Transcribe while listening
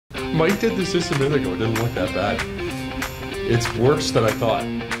Mike did this just a minute ago. It didn't look that bad. It's worse than I thought.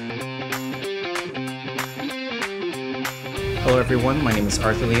 Hello everyone, my name is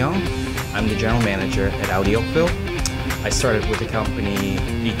Arthur Leong. I'm the general manager at Audi Oakville. I started with the company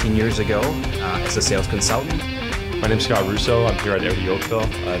 18 years ago as a sales consultant. My name is Scott Russo. I'm here at Audi Oakville.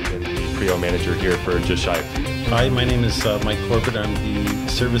 I've been the pre-owned manager here for just shy of 2 years. Hi, my name is Mike Corbett. I'm the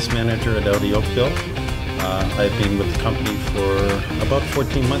service manager at Audi Oakville. I've been with the company for about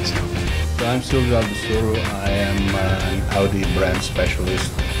 14 months now. So I'm Silvio Albisoro. I am an Audi brand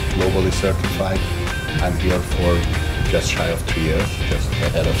specialist, globally certified. I'm here for just shy of 3 years, just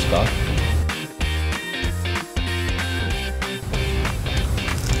ahead of Scott.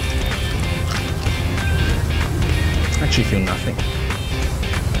 I actually feel nothing.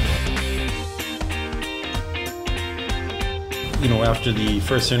 You know, after the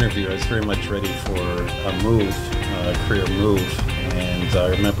first interview, I was very much ready for a move, a career move. And I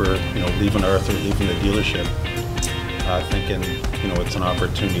remember, leaving Arthur, leaving the dealership, thinking, it's an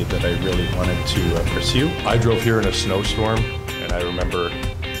opportunity that I really wanted to pursue. I drove here in a snowstorm, and I remember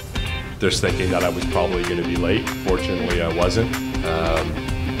just thinking that I was probably going to be late. Fortunately, I wasn't.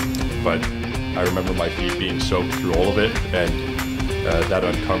 But I remember my feet being soaked through all of it, and that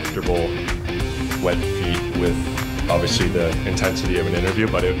uncomfortable wet feet with obviously the intensity of an interview,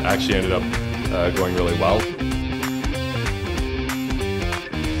 but it actually ended up going really well.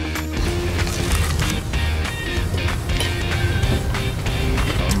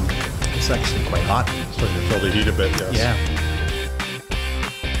 It's actually quite hot. Starting to feel the heat a bit, yes. Yeah.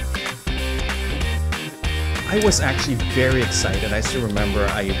 I was actually very excited. I still remember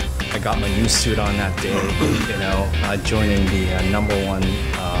I got my new suit on that day, joining the #1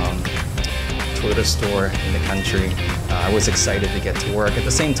 Toyota store in the country. I was excited to get to work. At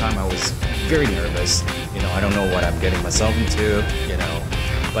the same time, I was very nervous. I don't know what I'm getting myself into,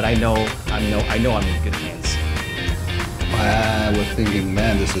 but I know I'm in good hands. I was thinking,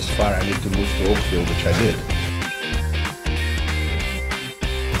 man, this is far. I need to move to Oakville, which I did.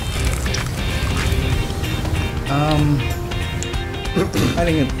 I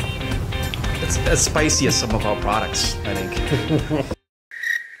think it's as spicy as some of our products, I think.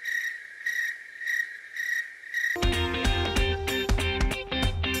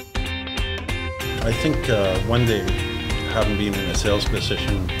 I think one day, having been in a sales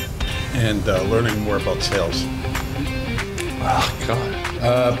position and learning more about sales. Oh,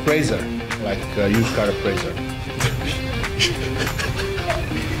 God. Appraiser, like used car appraiser.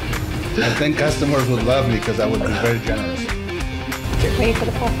 I think customers would love me because I would be very generous. Ready for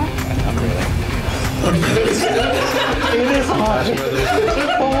the full part? Not really. It is hot.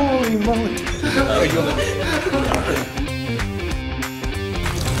 Holy moly.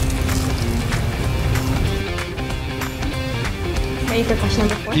 Ready for question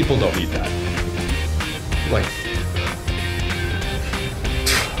number 4? People don't eat that. Like,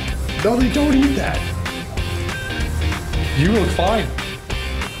 no, they don't eat that. You look fine.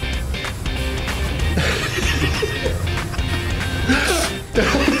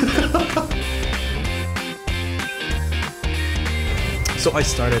 So I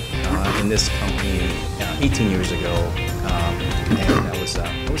started in this company 18 years ago, and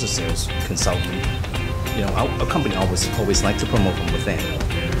I was a sales consultant. A company always liked to promote from within,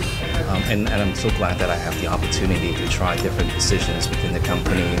 and I'm so glad that I have the opportunity to try different positions within the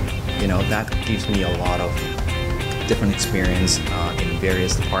company. That gives me a lot of different experience in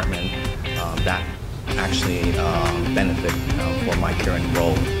various departments that actually benefit for my current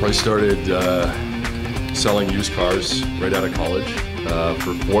role. I started selling used cars right out of college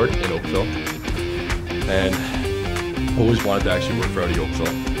for Ford in Oakville, and always wanted to actually work for Audi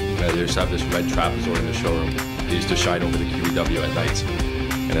Oakville. They just have this red trapezoid in the showroom. They used to shine over the QEW at nights,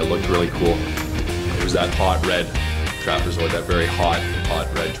 and it looked really cool. It was that hot red trapezoid, that very hot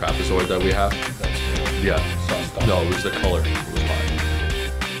red trapezoid that we have. Yeah. No, it was the color. It was hot.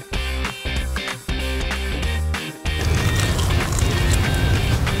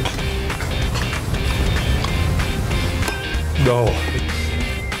 No.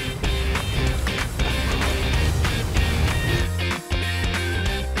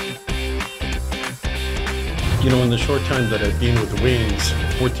 In the short time that I've been with Weins,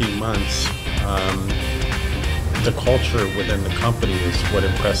 14 months, the culture within the company is what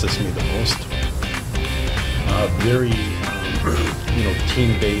impresses me the most. Very,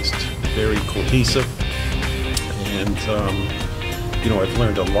 team-based, very cohesive, and I've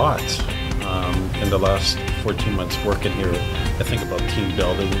learned a lot in the last 14 months working here. I think about team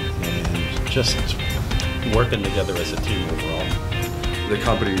building and just working together as a team overall. The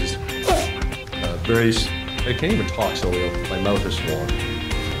company's very, I can't even talk, so my mouth is swollen.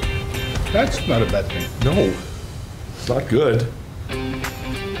 That's not a bad thing. No, it's not good.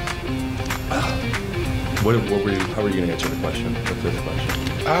 What were you, how are you going to answer the question? The fifth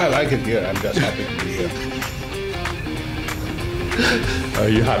question. I like it here. I'm just happy to be here. Are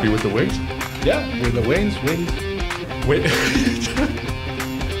you happy with the wings? Yeah, with the wings. Wait.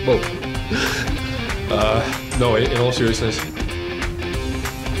 Both. No, in all seriousness,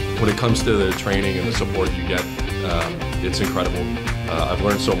 when it comes to the training and the support you get, it's incredible. I've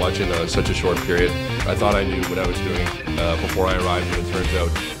learned so much in such a short period. I thought I knew what I was doing before I arrived, but it turns out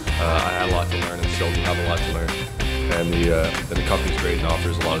I had a lot to learn and still do have a lot to learn. And the company's great and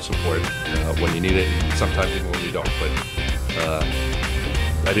offers a lot of support when you need it, and sometimes even when you don't. But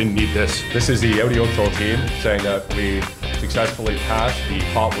I didn't need this. This is the Audi Oakville team saying that we successfully passed the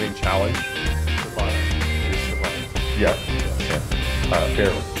Hot Wing Challenge. Yeah.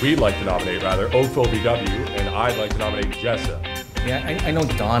 Here, we'd like to nominate, rather, Oakville VW, and I'd like to nominate Jessa. Yeah, I know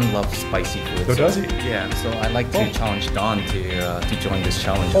Don loves spicy food. Oh, does he? Yeah, so I'd like to challenge Don to join this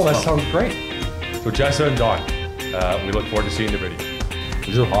challenge. Oh, as that well. sounds great. So Jessa and Don, we look forward to seeing the video.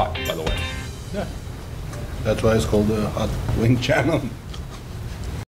 These are hot, by the way. Yeah. That's why it's called the Hot Wing Channel.